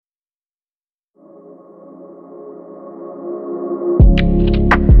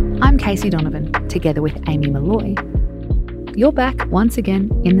Casey Donovan, together with Amy Malloy. You're back once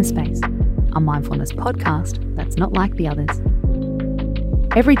again in The Space, a mindfulness podcast that's not like the others.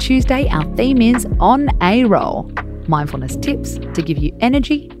 Every Tuesday, our theme is On a Roll, mindfulness tips to give you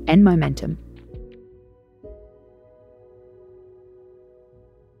energy and momentum.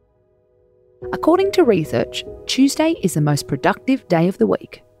 According to research, Tuesday is the most productive day of the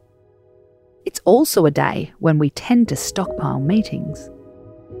week. It's also a day when we tend to stockpile meetings.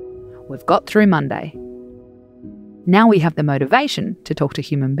 We've got through Monday. Now we have the motivation to talk to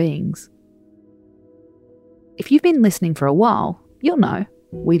human beings. If you've been listening for a while, you'll know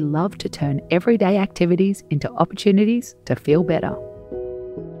we love to turn everyday activities into opportunities to feel better.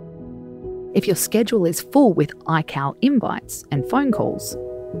 If your schedule is full with iCal invites and phone calls,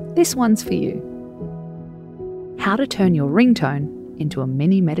 this one's for you. How to turn your ringtone into a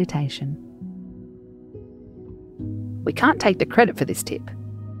mini meditation. We can't take the credit for this tip.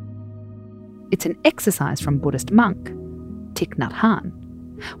 It's an exercise from Buddhist monk Thich Nhat Hanh.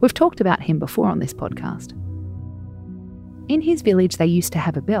 We've talked about him before on this podcast. In his village, they used to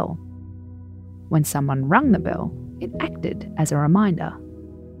have a bell. When someone rang the bell, it acted as a reminder.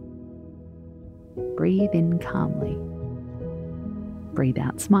 Breathe in calmly. Breathe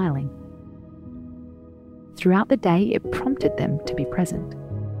out smiling. Throughout the day, it prompted them to be present.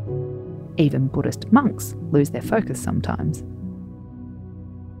 Even Buddhist monks lose their focus sometimes.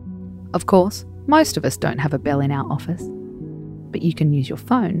 Of course, most of us don't have a bell in our office, but you can use your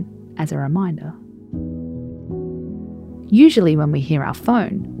phone as a reminder. Usually when we hear our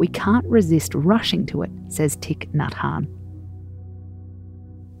phone, we can't resist rushing to it, says Thich Nhat Hanh.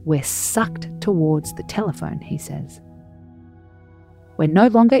 We're sucked towards the telephone, he says. We're no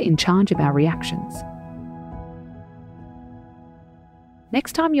longer in charge of our reactions.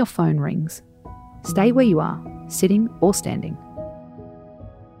 Next time your phone rings, stay where you are, sitting or standing.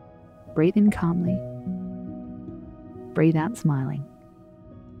 Breathe in calmly. Breathe out smiling.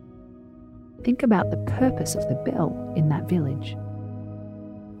 Think about the purpose of the bell in that village.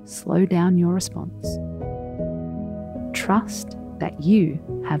 Slow down your response. Trust that you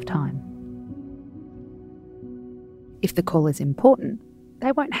have time. If the call is important,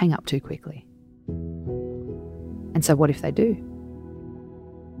 they won't hang up too quickly. And so what if they do?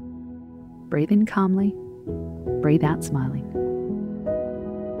 Breathe in calmly. Breathe out smiling.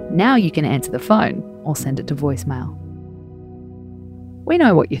 Now you can answer the phone or send it to voicemail. We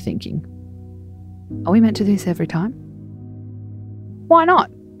know what you're thinking. Are we meant to do this every time? Why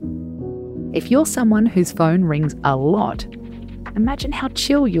not? If you're someone whose phone rings a lot, imagine how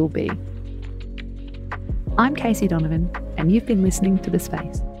chill you'll be. I'm Casey Donovan, and you've been listening to The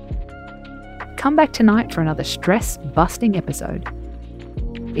Space. Come back tonight for another stress-busting episode.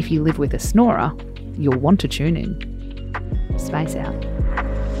 If you live with a snorer, you'll want to tune in. Space out.